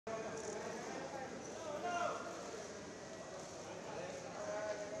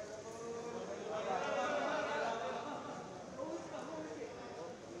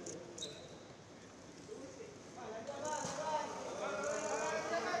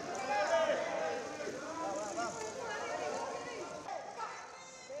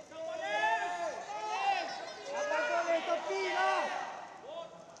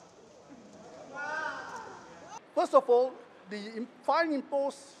First of all, the fine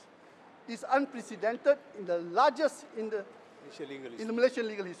imposed is unprecedented in the largest in the Malaysian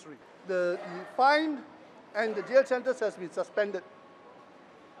legal history. The fine and the jail sentence has been suspended.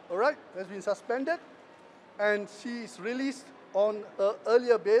 All right, has been suspended, and she is released on her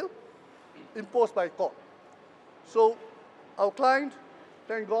earlier bail imposed by court. So our client,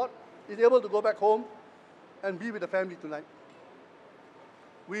 thank God, is able to go back home and be with the family tonight.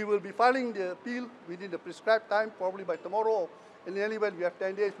 We will be filing the appeal within the prescribed time, probably by tomorrow, or in any event we have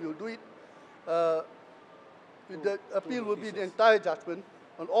 10 days, we will do it. The appeal will be the entire judgment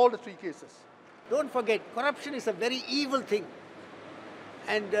on all the 3 cases. Don't forget, corruption is a very evil thing.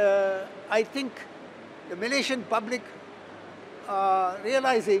 And I think the Malaysian public are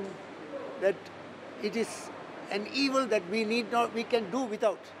realizing that it is an evil that we can do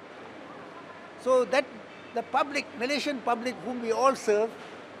without. So that the public, Malaysian public whom we all serve,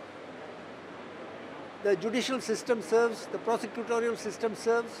 the judicial system serves, the prosecutorial system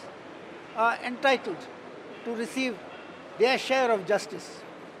serves, are entitled to receive their share of justice.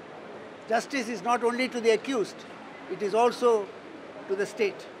 Justice is not only to the accused, it is also to the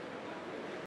state.